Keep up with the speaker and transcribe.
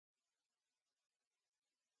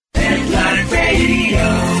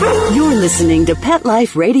listening to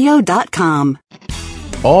PetLifeRadio.com.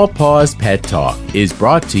 All Paws Pet Talk is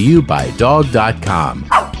brought to you by Dog.com.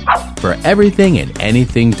 For everything and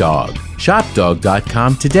anything dog. Shop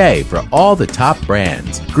Dog.com today for all the top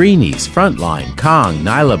brands. Greenies, Frontline, Kong,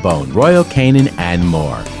 Nylabone, Royal Canin, and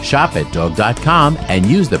more. Shop at Dog.com and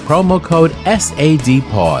use the promo code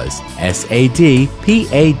SADPAWS, SADPAWS,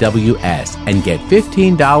 and get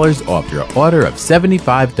 $15 off your order of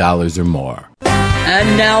 $75 or more.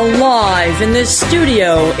 And now live in this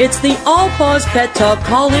studio, it's the All Paws Pet Talk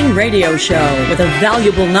call-in radio show with the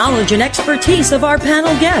valuable knowledge and expertise of our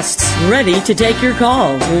panel guests. Ready to take your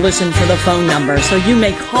calls. Listen for the phone number so you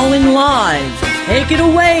may call in live. Take it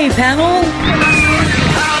away, panel.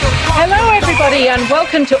 Hello, everybody, and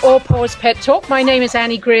welcome to All Paws Pet Talk. My name is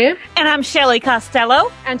Annie Greer. And I'm Shelley Costello.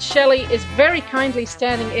 And Shelley is very kindly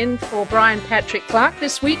standing in for Brian Patrick Clark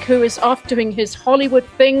this week, who is off doing his Hollywood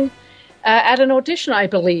thing at an audition, I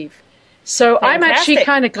believe. So Fantastic. I'm actually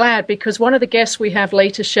kind of glad because one of the guests we have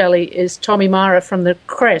later, Shelley, is Tommy Mara from the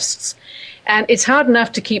Crests. And it's hard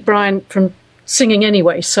enough to keep Brian from singing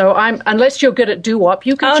anyway. So unless you're good at doo-wop,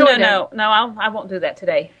 you can join him. No, I won't do that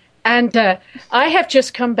today. And I have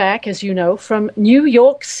just come back, as you know, from New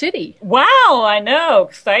York City. Wow, I know.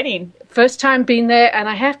 Exciting. First time being there, and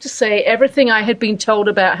I have to say, everything I had been told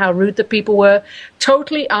about how rude the people were,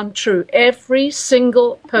 totally untrue. Every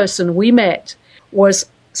single person we met was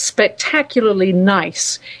spectacularly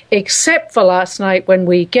nice, except for last night when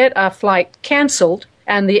we get our flight canceled,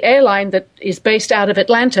 and the airline that is based out of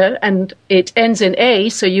Atlanta, and it ends in A,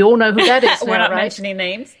 so you all know who that is now, We're not right? mentioning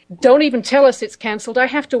names. Don't even tell us it's cancelled. I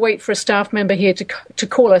have to wait for a staff member here to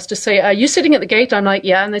call us to say, are you sitting at the gate? I'm like,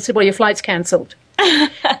 yeah. And they said, well, your flight's cancelled.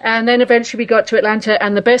 And then eventually we got to Atlanta,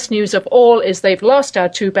 and the best news of all is they've lost our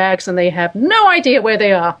 2 bags, and they have no idea where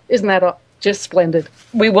they are. Isn't that just splendid?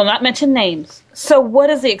 We will not mention names. So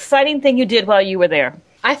what is the exciting thing you did while you were there?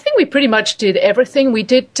 I think we pretty much did everything. We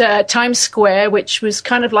did Times Square, which was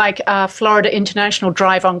kind of like Florida International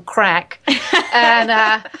Drive on crack. And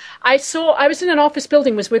I was in an office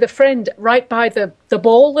building, was with a friend right by the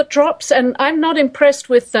ball that drops. And I'm not impressed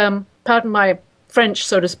with, pardon my French,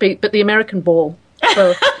 so to speak, but the American ball.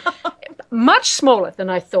 So much smaller than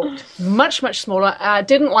I thought. Much, much smaller. I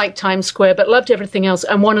didn't like Times Square, but loved everything else.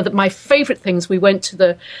 And one of my favorite things, we went to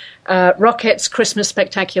the Rockettes Christmas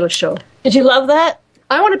Spectacular show. Did you love that?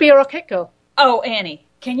 I want to be a Rockette girl. Oh, Annie,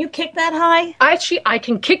 can you kick that high? Actually, I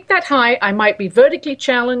can kick that high. I might be vertically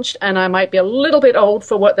challenged, and I might be a little bit old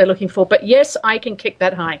for what they're looking for. But yes, I can kick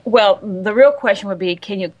that high. Well, the real question would be,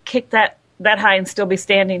 can you kick that high and still be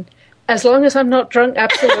standing? As long as I'm not drunk,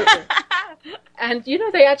 absolutely. And, you know,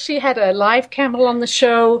 they actually had a live camel on the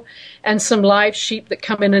show and some live sheep that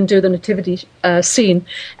come in and do the nativity scene.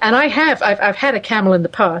 And I've had a camel in the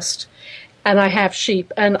past. And I have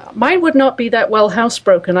sheep, and mine would not be that well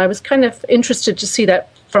housebroken. I was kind of interested to see that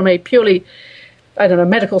from a purely, I don't know,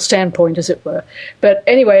 medical standpoint, as it were. But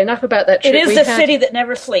anyway, enough about that trip. It is the city that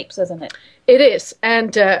never sleeps, isn't it? It is,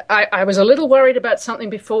 and I was a little worried about something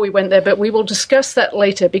before we went there, but we will discuss that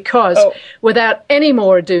later because without any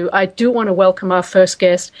more ado, I do want to welcome our first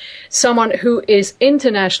guest, someone who is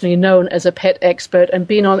internationally known as a pet expert and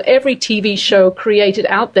been on every TV show created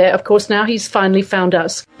out there. Of course, now he's finally found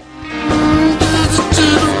us.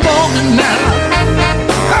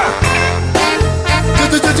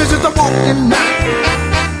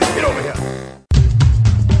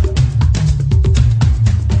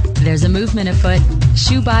 There's a movement afoot.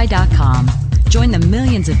 ShoeBuy.com. Join the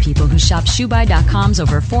millions of people who shop ShoeBuy.com's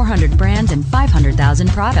over 400 brands and 500,000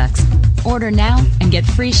 products. Order now and get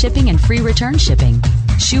free shipping and free return shipping.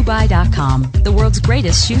 ShoeBuy.com, the world's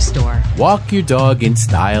greatest shoe store. Walk your dog in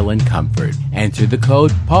style and comfort. Enter the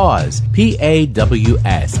code PAWS,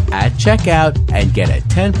 P-A-W-S, at checkout and get a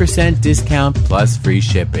 10% discount plus free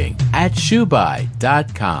shipping at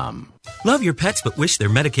ShoeBuy.com. Love your pets but wish their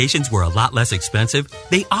medications were a lot less expensive?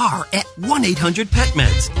 They are at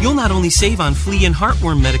 1-800-PET-MEDS. You'll not only save on flea and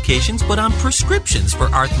heartworm medications, but on prescriptions for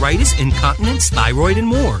arthritis, incontinence, thyroid, and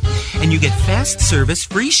more. And you get fast service,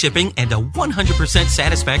 free shipping, and a 100%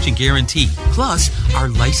 satisfaction guarantee. Plus, our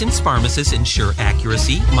licensed pharmacists ensure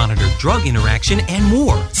accuracy, monitor drug interaction, and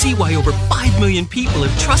more. See why over 5 million people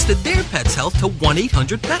have trusted their pet's health to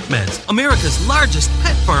 1-800-PET-MEDS, America's largest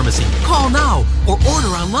pet pharmacy. Call now or order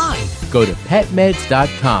online. Go to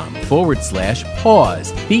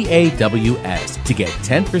petmeds.com/PAWS, P-A-W-S, to get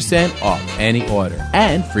 10% off any order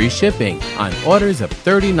and free shipping on orders of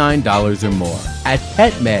 $39 or more at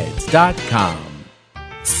petmeds.com.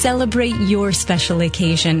 Celebrate your special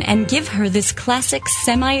occasion and give her this classic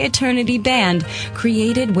semi-eternity band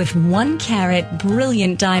created with 1-carat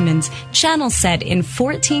brilliant diamonds, channel set in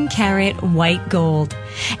 14-carat white gold.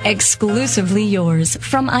 Exclusively yours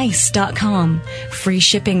from ICE.com. Free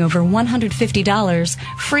shipping over $150,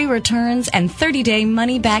 free returns, and 30-day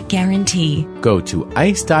money-back guarantee. Go to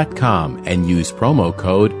ICE.com and use promo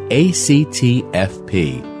code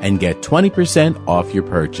ACTFP and get 20% off your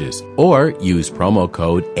purchase. Or use promo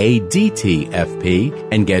code ADTFP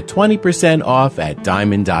and get 20% off at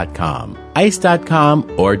Diamond.com.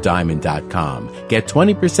 ICE.com or Diamond.com. Get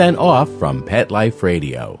 20% off from Pet Life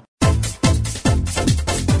Radio.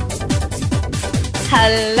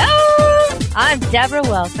 Hello! I'm Deborah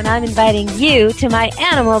Wolf, and I'm inviting you to my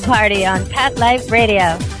animal party on Pet Life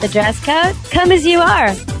Radio. The dress code? Come as you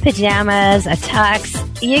are. Pajamas, a tux.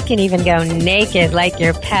 You can even go naked like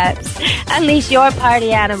your pets. Unleash your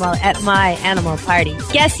party animal at my animal party.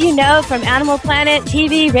 Guests you know from Animal Planet,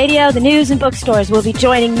 TV, radio, the news, and bookstores will be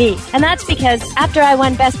joining me. And that's because after I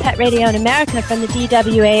won Best Pet Radio in America from the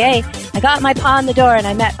DWAA, I got my paw in the door and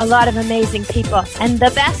I met a lot of amazing people. And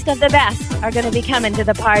the best of the best are going to be coming to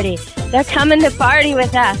the party. They're coming to party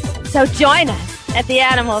with us. So join us at the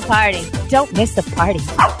animal party. Don't miss the party.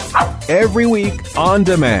 Every week on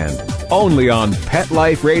demand, only on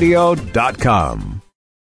PetLifeRadio.com.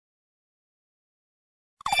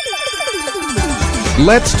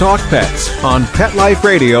 Let's Talk Pets on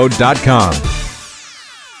PetLifeRadio.com.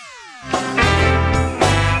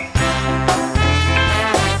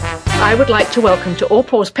 I would like to welcome to All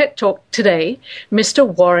Paws Pet Talk today, Mr.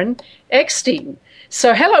 Warren Eckstein.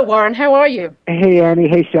 So, hello, Warren. How are you? Hey, Annie.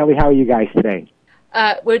 Hey, Shelley. How are you guys today?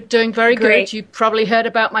 We're doing very good. You probably heard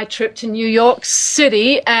about my trip to New York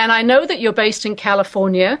City, and I know that you're based in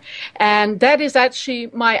California, and that is actually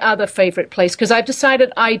my other favorite place, because I've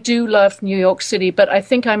decided I do love New York City, but I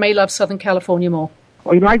think I may love Southern California more.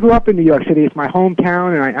 Well, I grew up in New York City. It's my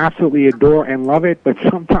hometown, and I absolutely adore and love it, but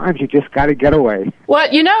sometimes you just got to get away. Well,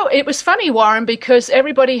 it was funny, Warren, because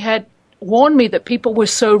everybody had warned me that people were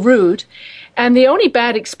so rude, and the only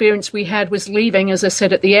bad experience we had was leaving, as I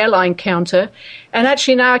said, at the airline counter. And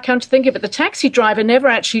actually, now I come to think of it, the taxi driver never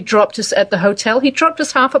actually dropped us at the hotel. He dropped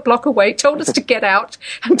us half a block away, told us to get out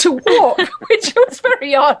and to walk, which was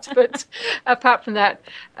very odd. But apart from that,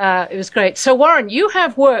 it was great. So, Warren, you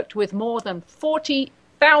have worked with more than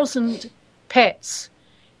 40,000 pets,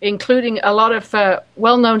 including a lot of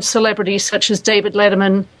well-known celebrities such as David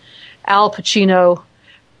Letterman, Al Pacino,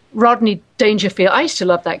 Rodney Dangerfield. I used to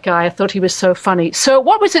love that guy. I thought he was so funny. So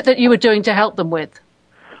what was it that you were doing to help them with?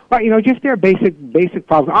 Well, just their basic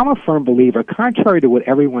problems. I'm a firm believer, contrary to what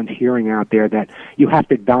everyone's hearing out there, that you have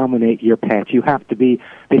to dominate your pets. You have to be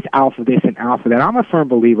this alpha this and alpha that. I'm a firm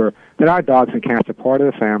believer that our dogs and cats are part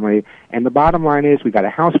of the family, and the bottom line is we got to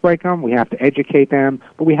housebreak them, we have to educate them,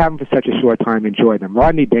 but we have them for such a short time, enjoy them.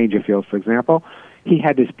 Rodney Dangerfield, for example, he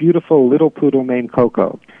had this beautiful little poodle named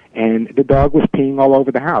Coco, and the dog was peeing all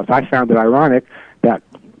over the house. I found it ironic that,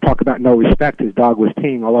 talk about no respect, his dog was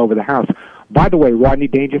peeing all over the house. By the way, Rodney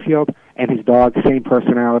Dangerfield and his dog, same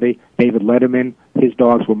personality. David Letterman, his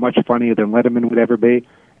dogs were much funnier than Letterman would ever be.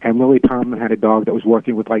 And Lily Tomlin had a dog that was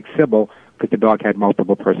working with like Sybil because the dog had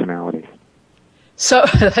multiple personalities. So,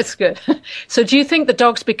 that's good. So do you think the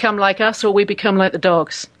dogs become like us or we become like the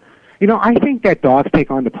dogs? I think that dogs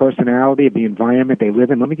take on the personality of the environment they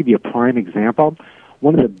live in. Let me give you a prime example.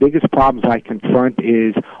 One of the biggest problems I confront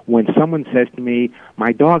is when someone says to me,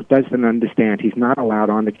 my dog doesn't understand, he's not allowed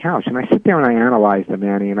on the couch. And I sit there and I analyze them,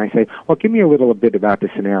 Annie, and I say, well, give me a little bit about the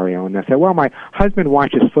scenario. And they say, well, my husband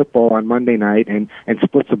watches football on Monday night and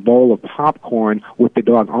splits a bowl of popcorn with the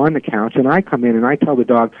dog on the couch, and I come in and I tell the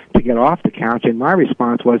dog to get off the couch, and my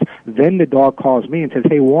response was, then the dog calls me and says,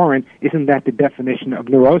 hey, Warren, isn't that the definition of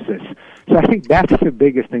neurosis? So I think that's the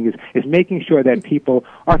biggest thing is making sure that people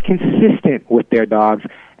are consistent with their dogs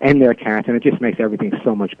and their cats, and it just makes everything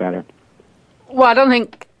so much better. Well, I don't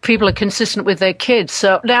think people are consistent with their kids.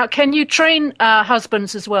 So now, can you train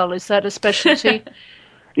husbands as well? Is that a specialty?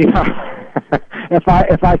 If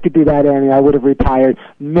I could do that, Annie, I would have retired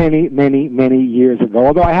many, many, many years ago,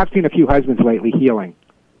 although I have seen a few husbands lately healing.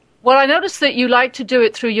 Well, I noticed that you like to do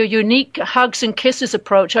it through your unique hugs and kisses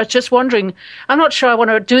approach. I was just wondering, I'm not sure I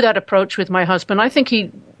want to do that approach with my husband. I think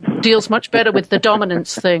he deals much better with the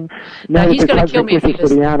dominance thing. He's going to kill me if he doesn't.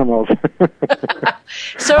 For the animals.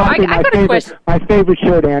 So I got a question. My favorite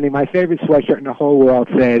shirt, Annie, my favorite sweatshirt in the whole world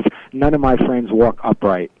says, none of my friends walk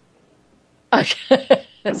upright. Okay,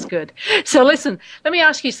 that's good. So listen, let me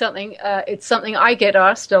ask you something. It's something I get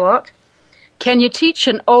asked a lot. Can you teach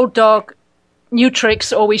an old dog new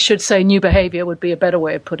tricks, or we should say new behavior would be a better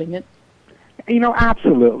way of putting it?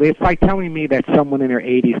 Absolutely. It's like telling me that someone in their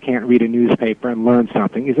 80s can't read a newspaper and learn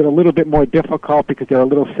something. Is it a little bit more difficult because they're a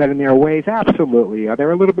little set in their ways? Absolutely. Are they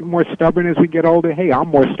a little bit more stubborn as we get older? Hey, I'm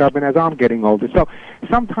more stubborn as I'm getting older. So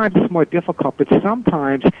sometimes it's more difficult, but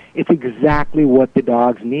sometimes it's exactly what the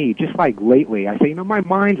dogs need. Just like lately, I say, my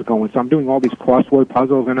mind's going, so I'm doing all these crossword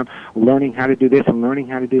puzzles, and I'm learning how to do this and learning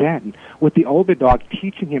how to do that. And with the older dog,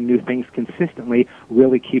 teaching him new things consistently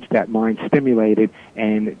really keeps that mind stimulated,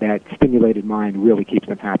 and that stimulated mind really keeps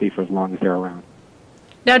them happy for as long as they're around.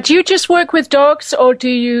 Now, do you just work with dogs, or do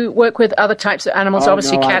you work with other types of animals?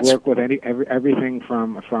 Obviously, cats. I work with everything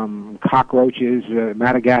from cockroaches,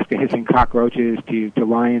 Madagascar hissing cockroaches, to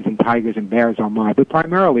lions and tigers and bears on mine. But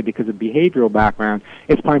primarily, because of behavioral background,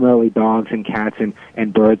 it's primarily dogs and cats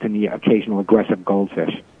and birds and the occasional aggressive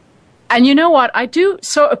goldfish. And you know what? I do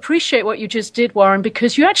so appreciate what you just did, Warren,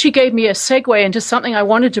 because you actually gave me a segue into something I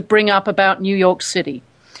wanted to bring up about New York City.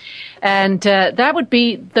 And that would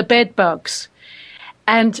be the bed bugs.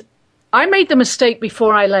 And I made the mistake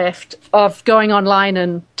before I left of going online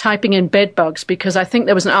and typing in bed bugs, because I think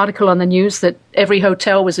there was an article on the news that every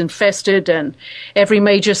hotel was infested and every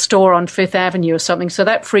major store on Fifth Avenue or something. So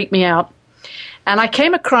that freaked me out. And I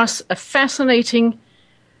came across a fascinating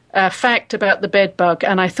fact about the bed bug,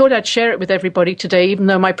 and I thought I'd share it with everybody today, even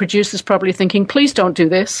though my producer's probably thinking, please don't do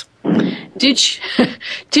this.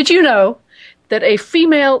 Did you know that a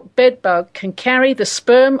female bed bug can carry the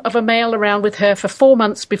sperm of a male around with her for 4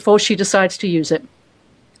 months before she decides to use it?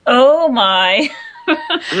 Oh, my.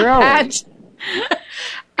 Really? And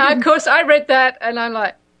of course, I read that, and I'm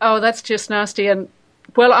like, oh, that's just nasty. And,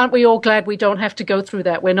 well, aren't we all glad we don't have to go through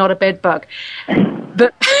that? We're not a bed bug.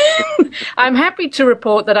 But I'm happy to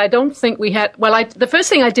report that I don't think we had... Well, the first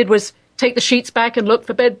thing I did was take the sheets back and look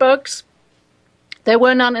for bed bugs. There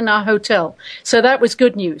were none in our hotel. So that was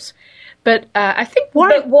good news. But I think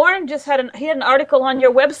Warren just had an article on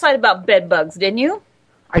your website about bed bugs, didn't you?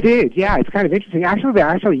 I did, yeah. It's kind of interesting. Actually, they're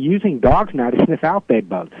actually using dogs now to sniff out bed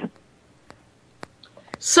bugs.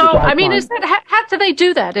 So, I mean, how do they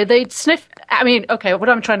do that? Do they sniff? I mean, okay, what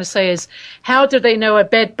I'm trying to say is, how do they know a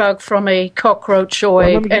bed bug from a cockroach or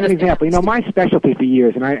let me give you an example. My specialty for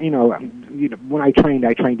years, and when I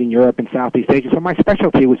trained in Europe and Southeast Asia, so my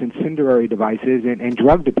specialty was incendiary devices and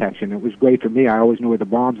drug detection. It was great for me. I always knew where the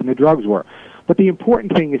bombs and the drugs were. But the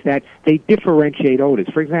important thing is that they differentiate odors.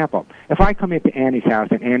 For example, if I come into Annie's house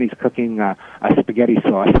and Annie's cooking a spaghetti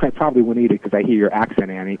sauce, I probably wouldn't eat it because I hear your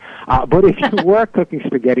accent, Annie. But if you were cooking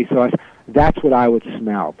spaghetti sauce, that's what I would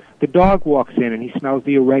smell. The dog walks in and he smells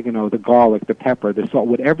the oregano, the garlic, the pepper, the salt,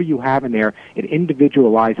 whatever you have in there, it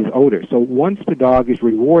individualizes odor. So once the dog is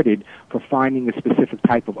rewarded for finding a specific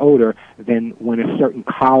type of odor, then when a certain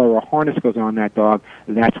collar or harness goes on that dog,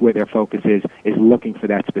 that's where their focus is looking for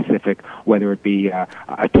that specific, whether it be a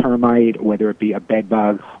termite, whether it be a bed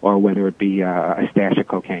bug, or whether it be a stash of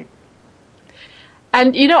cocaine.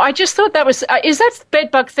 And, I just thought that was... is that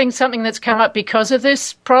bed bug thing something that's come up because of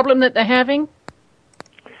this problem that they're having?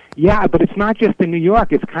 Yeah, but it's not just in New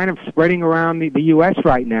York. It's kind of spreading around the U.S.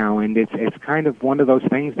 right now, and it's kind of one of those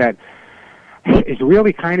things that is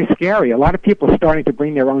really kind of scary. A lot of people are starting to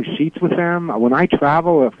bring their own sheets with them. When I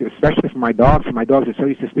travel, especially for my dogs are so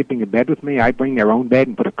used to sleeping in bed with me, I bring their own bed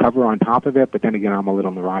and put a cover on top of it, but then again, I'm a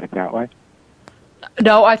little neurotic that way.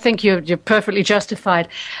 No, I think you're perfectly justified.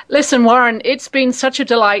 Listen, Warren, it's been such a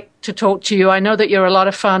delight to talk to you. I know that you're a lot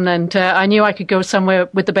of fun, and I knew I could go somewhere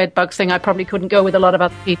with the bed bug thing. I probably couldn't go with a lot of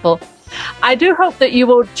other people. I do hope that you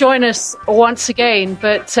will join us once again,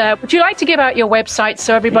 but would you like to give out your website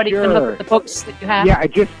so everybody can look at the books that you have? Yeah,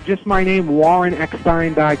 just my name,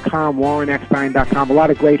 WarrenEckstein.com, WarrenEckstein.com. A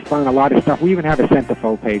lot of great fun, a lot of stuff. We even have a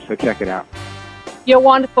Centerfold page, so check it out. You're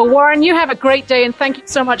wonderful. Warren, you have a great day, and thank you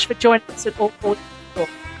so much for joining us at All Four.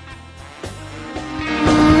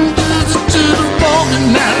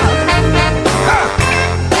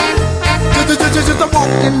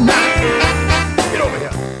 Get over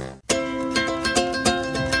here.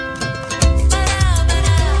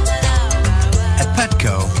 At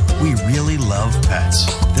Petco, we really love pets.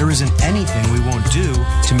 There isn't anything we won't do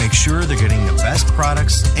to make sure they're getting the best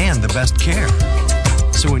products and the best care.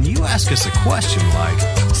 So when you ask us a question like,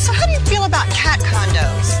 so how do you feel about cat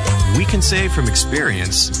condos? We can say from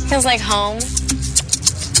experience, feels like home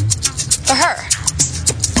for her.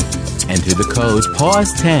 Enter the code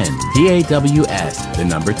PAWS10, PAWS, the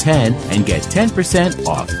number 10, and get 10%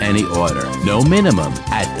 off any order. No minimum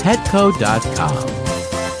at petco.com.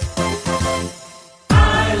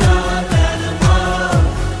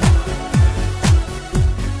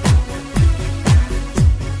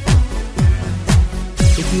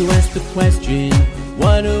 If you ask the question,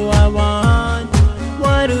 what do I want?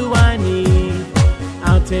 What do I need?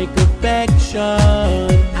 take affection.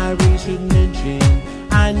 I really should mention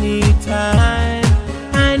I need time,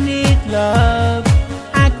 I need love,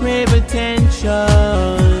 I crave attention.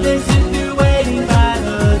 They sit there waiting by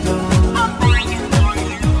the door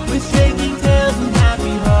with shaking tails and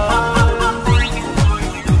happy hearts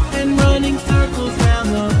and running circles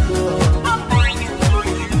round the floor.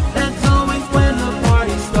 That's always when the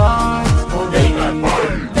party starts for me.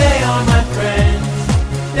 They are my friends,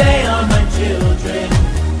 they are my children,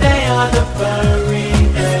 they are the furry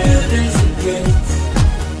brothers and kids.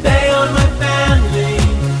 They are my family,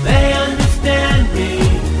 they understand me.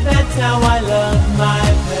 That's how I love my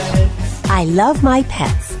pets. I Love My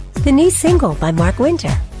Pets, the new single by Mark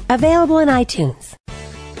Winter, available on iTunes.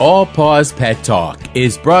 All Paws Pet Talk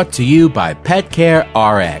is brought to you by Pet Care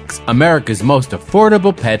RX, America's most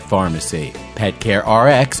affordable pet pharmacy. Pet Care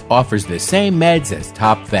RX offers the same meds as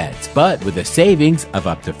top vets, but with a savings of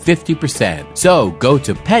up to 50%. So go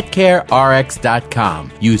to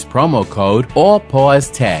petcarerx.com. Use promo code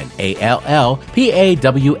ALLPAWS10,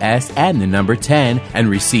 ALLPAWS and the number 10,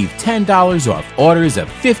 and receive $10 off orders of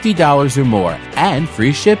 $50 or more and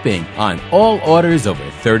free shipping on all orders over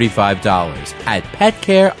 $35 at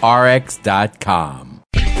petcarerx.com.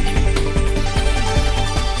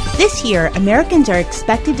 This year, Americans are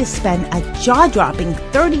expected to spend a jaw-dropping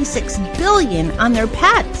 $36 billion on their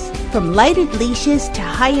pets. From lighted leashes to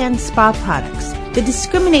high-end spa products, the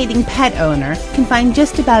discriminating pet owner can find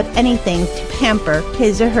just about anything to pamper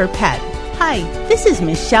his or her pet. Hi, this is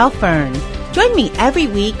Michelle Fern. Join me every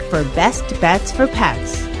week for Best Bets for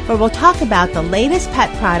Pets, where we'll talk about the latest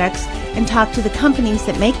pet products and talk to the companies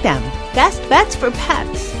that make them. Best Bets for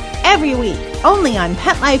Pets, every week, only on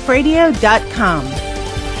PetLifeRadio.com.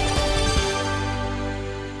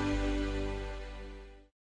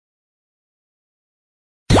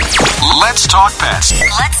 Let's talk pets.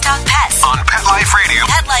 Let's talk pets On Pet Life Radio.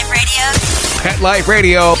 Pet Life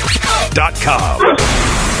Radio. PetLifeRadio.com.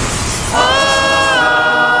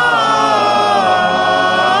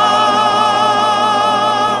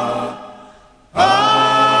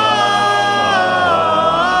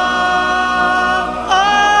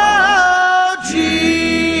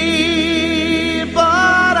 Gee,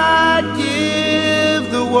 but I'd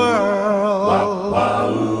give the world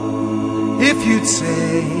if you'd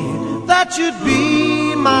say that you'd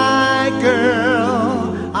be my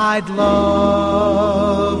girl. I'd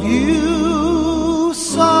love you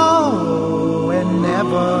so and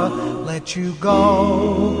never let you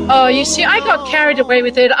go. Oh, you see, I got carried away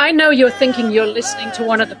with it. I know you're thinking you're listening to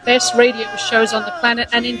one of the best radio shows on the planet,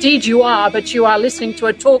 and indeed you are, but you are listening to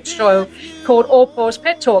a talk show called All Paws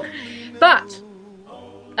Pet Talk.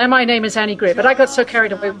 And my name is Annie Greer, but I got so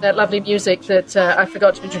carried away with that lovely music that I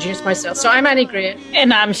forgot to introduce myself. So I'm Annie Greer.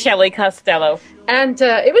 And I'm Shelley Costello. And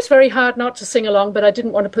it was very hard not to sing along, but I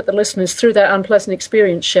didn't want to put the listeners through that unpleasant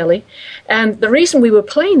experience, Shelley. And the reason we were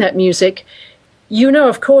playing that music, you know,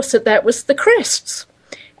 of course, that was the Crests,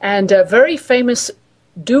 and a very famous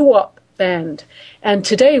doo-wop band. And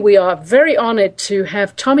today we are very honored to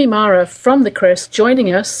have Tommy Mara from the Crests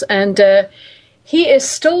joining us, and he is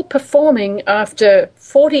still performing after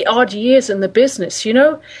 40-odd years in the business. You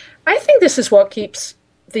know, I think this is what keeps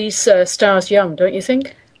these stars young, don't you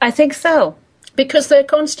think? I think so. Because they're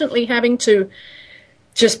constantly having to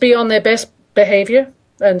just be on their best behavior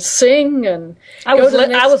and sing and I was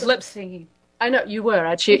lip singing. I know, you were,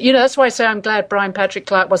 actually. You know, that's why I say I'm glad Brian Patrick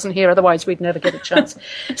Clark wasn't here, otherwise we'd never get a chance.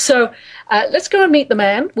 So let's go and meet the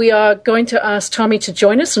man. We are going to ask Tommy to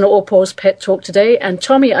join us on All Paws Pet Talk today. And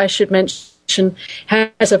Tommy, I should mention,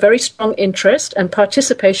 has a very strong interest and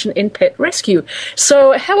participation in pet rescue.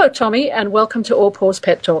 So hello, Tommy, and welcome to All Paws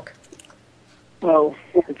Pet Talk. Well,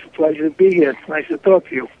 it's a pleasure to be here. It's nice to talk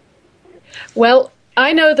to you. Well,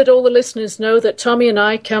 I know that all the listeners know that Tommy and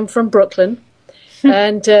I come from Brooklyn,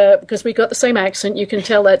 and because we got the same accent, you can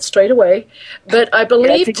tell that straight away. But I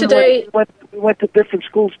believe today... We went to different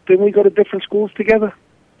schools. Didn't we go to different schools together?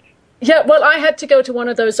 Yeah, well, I had to go to one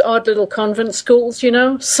of those odd little convent schools, you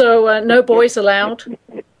know, so no boys allowed,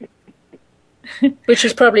 which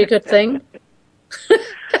is probably a good thing.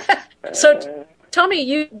 So, Tommy,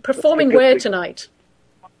 you performing where tonight?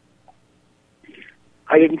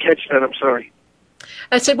 I didn't catch that, I'm sorry.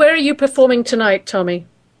 I said, where are you performing tonight, Tommy?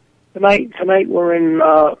 Tonight we're in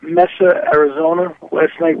Mesa, Arizona.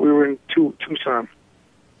 Last night we were in Tucson.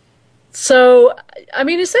 So, I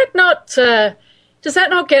mean, is that not... does that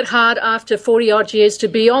not get hard after 40-odd years to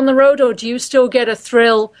be on the road, or do you still get a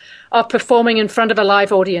thrill of performing in front of a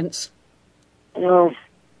live audience? Well,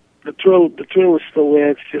 the thrill is still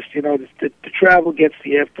there. It's just, you know, the travel gets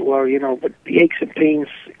the afterwhile, you know, but the aches and pains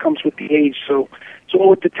comes with the age, so it's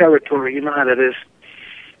all with the territory. You know how that is.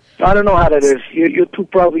 I don't know how that is. You're too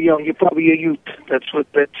probably young. You're probably a youth. That's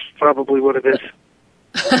probably what it is.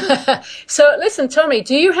 So, listen, Tommy,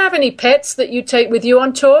 do you have any pets that you take with you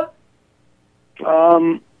on tour?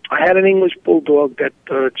 I had an English bulldog that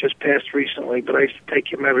just passed recently, but I used to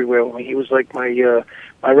take him everywhere with me. He was like my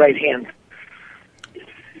right hand.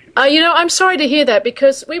 I'm sorry to hear that,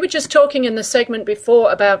 because we were just talking in the segment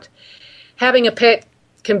before about having a pet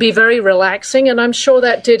can be very relaxing, and I'm sure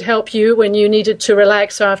that did help you when you needed to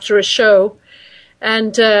relax after a show.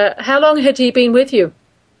 And how long had he been with you?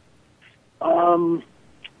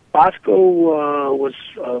 Bosco was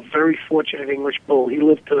a very fortunate English bull. He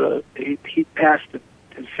lived he passed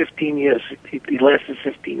in 15 years. He lasted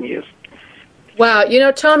 15 years. Wow.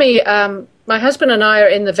 Tommy, my husband and I are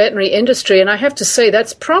in the veterinary industry, and I have to say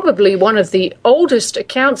that's probably one of the oldest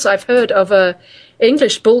accounts I've heard of a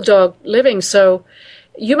English bulldog living. So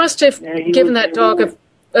you must have given that dog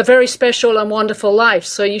a very special and wonderful life,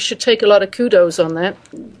 so you should take a lot of kudos on that.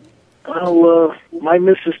 Well, my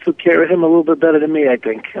missus took care of him a little bit better than me, I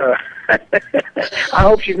think. I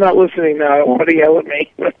hope she's not listening now. I don't want to yell at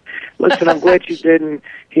me. Listen, I'm glad she did, and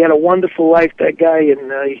he had a wonderful life, that guy,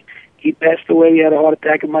 and he passed away. He had a heart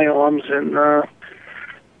attack in my arms, and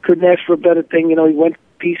couldn't ask for a better thing. He went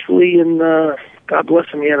peacefully, and God bless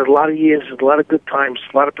him. He had a lot of years, a lot of good times,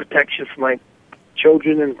 a lot of protection for my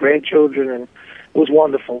children and grandchildren, and it was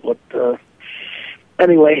wonderful. But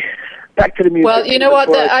anyway, back to the music. Well, you know what?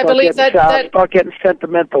 I believe that start getting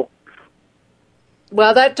sentimental.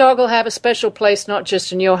 Well, that dog will have a special place, not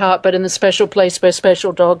just in your heart, but in the special place where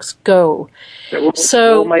special dogs go.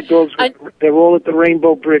 All my dogs, they're all at the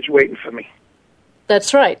Rainbow Bridge waiting for me.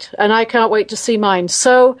 That's right, and I can't wait to see mine.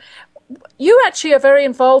 So you actually are very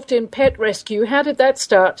involved in pet rescue. How did that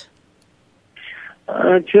start?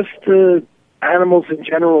 Just animals in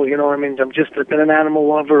general, I've been an animal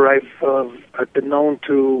lover. I've been known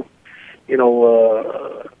to,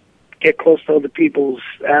 get close to other people's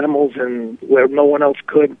animals and where no one else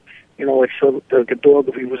could. Like so the dog,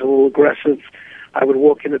 if he was a little aggressive, I would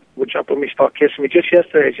walk in, would jump on me, start kissing me. Just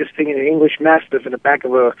yesterday, I was just thinking an English Mastiff in the back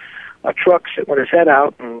of a truck sitting with his head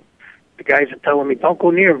out, and the guys are telling me, don't go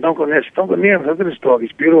near him, don't go near him. Look at this dog,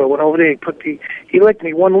 he's beautiful. I went over there, he licked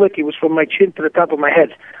me one lick. He was from my chin to the top of my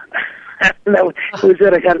head. And that was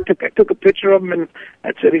it. I took a picture of him, and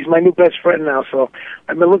that's it. He's my new best friend now. So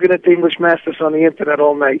I've been looking at the English Mastiffs on the internet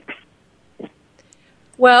all night.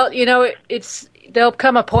 Well, there'll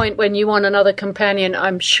come a point when you want another companion,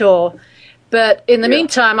 I'm sure. But in the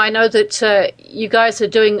meantime, I know that you guys are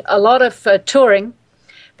doing a lot of touring.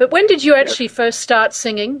 But when did you actually first start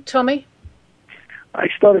singing, Tommy? I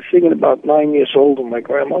started singing about 9 years old with my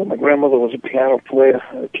grandmother. My grandmother was a piano player,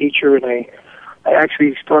 a teacher, and I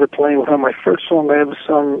actually started playing with her. My first song I ever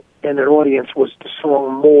sung in an audience was the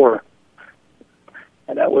song More.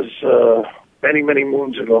 And that was many, many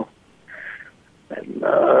moons ago. And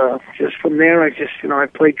just from there, I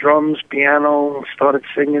played drums, piano, started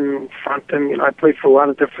singing, fronting. I played for a lot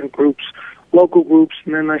of different groups, local groups,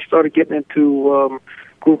 and then I started getting into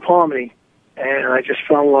group harmony. And I just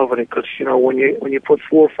fell in love with it because, when you put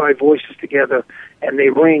 4 or 5 voices together and they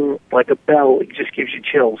ring like a bell, it just gives you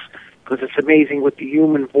chills. Because it's amazing what the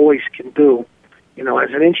human voice can do.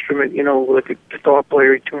 As an instrument, like a guitar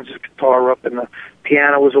player, he tunes his guitar up, and the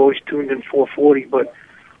piano was always tuned in 440, but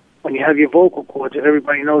when you have your vocal cords and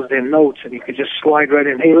everybody knows their notes, and you can just slide right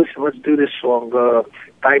in, hey, listen, let's do this song,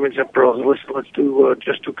 Diamonds and Pearls. Listen, let's do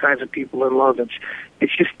Just Two Kinds of People in Love.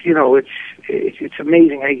 It's just, it's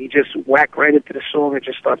amazing how you just whack right into the song and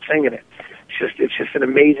just start singing it. It's just an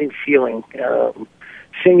amazing feeling.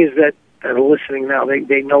 Singers that are listening now,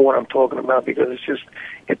 they know what I'm talking about, because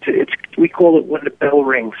it's we call it when the bell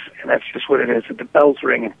rings, and that's just what it is. The bell's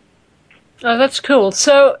ringing. Oh, that's cool.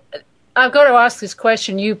 So I've got to ask this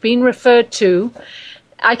question. You've been referred to,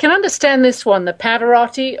 I can understand this one, the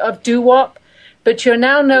Pavarotti of doo-wop, but you're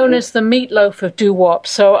now known as the Meatloaf of doo-wop.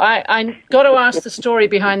 So I got to ask the story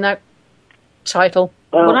behind that title.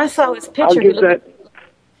 When I saw his picture,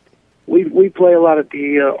 we play a lot at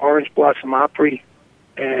the Orange Blossom Opry,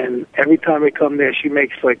 and every time we come there, she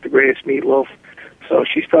makes like the greatest meatloaf. So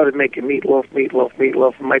she started making meatloaf.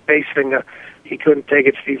 And my bass singer, he couldn't take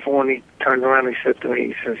it, Steve Vaughan. He turned around and he said to me,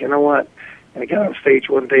 he says, you know what? And I got on stage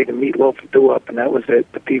one day, the Meatloaf would do up, and that was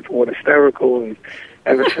it. The people were hysterical, and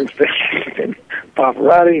ever since then,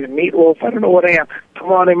 Pavarotti, the Meatloaf, I don't know what I am.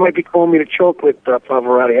 Come on, they might be calling me the chocolate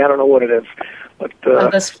Pavarotti. I don't know what it is. But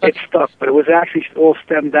it stuck. But it was actually all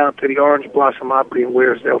stemmed down to the Orange Blossom Opry in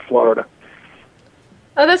Wearsdale, Florida.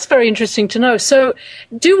 Oh, that's very interesting to know. So,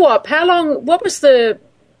 doo-wop, what was the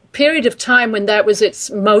period of time when that was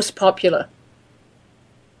its most popular?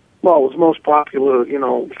 Well, it was most popular,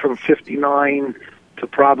 from 59 to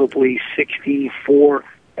probably 64,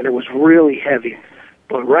 and it was really heavy.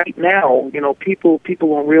 But right now, people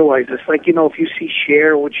don't realize this. Like, if you see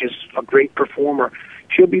Cher, which is a great performer,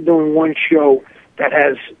 she'll be doing one show that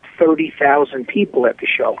has 30,000 people at the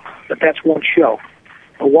show. But that's one show.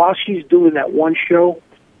 But while she's doing that one show,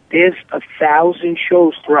 there's 1,000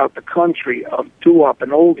 shows throughout the country of doo-wop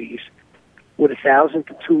and oldies with 1,000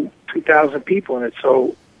 to 2,000 people in it.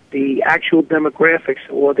 So the actual demographics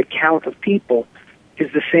or the count of people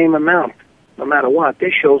is the same amount, no matter what.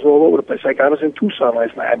 There's shows all over the place. Like I was in Tucson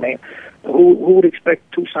last night. I mean, who would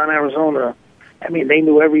expect Tucson, Arizona? I mean, they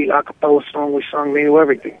knew every a cappella song we sung. They knew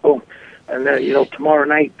everything. Boom. And then, tomorrow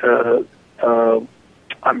night, tonight,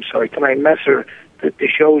 Messer, the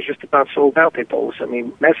show is just about sold out, they told us. I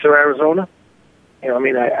mean, Messer, Arizona,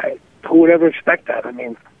 who would ever expect that? I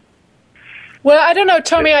mean... Well, I don't know,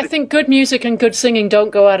 Tommy. I think good music and good singing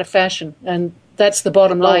don't go out of fashion, and that's the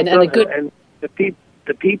bottom line. And the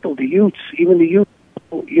people, the youths, even the youth,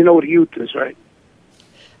 you know what a youth is, right?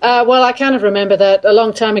 Well, I kind of remember that a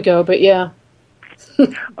long time ago, but yeah.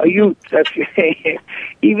 A youth,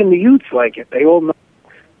 even the youths like it. They all know.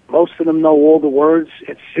 Most of them know all the words.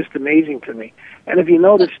 It's just amazing to me. And if you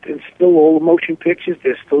notice, it's still all the motion pictures.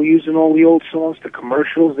 They're still using all the old songs. The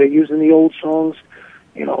commercials, they're using the old songs.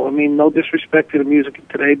 No disrespect to the music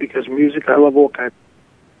today, because music, I love all kinds.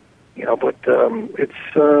 But it's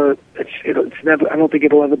never. I don't think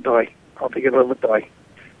it'll ever die.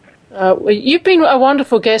 Well, you've been a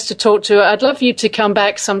wonderful guest to talk to. I'd love you to come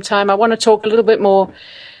back sometime. I want to talk a little bit more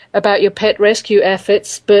about your pet rescue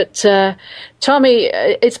efforts. But Tommy,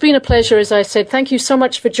 it's been a pleasure, as I said. Thank you so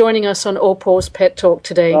much for joining us on All Paws Pet Talk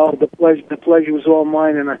today. Oh, the pleasure was all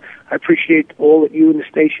mine, and I appreciate all that you and the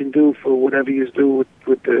station do for whatever you do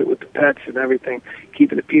with the pets and everything,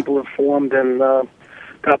 keeping the people informed. And God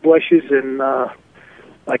bless you. And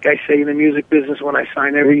like I say in the music business, when I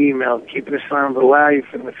sign every email, keeping the sound alive.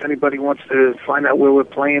 And if anybody wants to find out where we're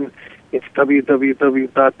playing, it's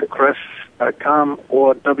www.thecrests.com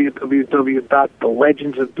or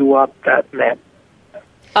www.thelegendsofdoop.net.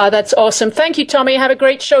 That's awesome. Thank you, Tommy. Have a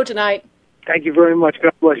great show tonight. Thank you very much.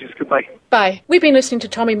 God bless you. Goodbye. Bye. We've been listening to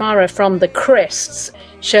Tommy Mara from The Crests.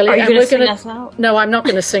 Shelley, are you going to sing us out? No, I'm not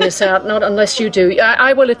going to sing us out, not unless you do.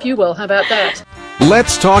 I will if you will. How about that?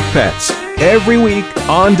 Let's Talk Pets, every week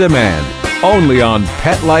on demand, only on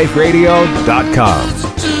PetLifeRadio.com.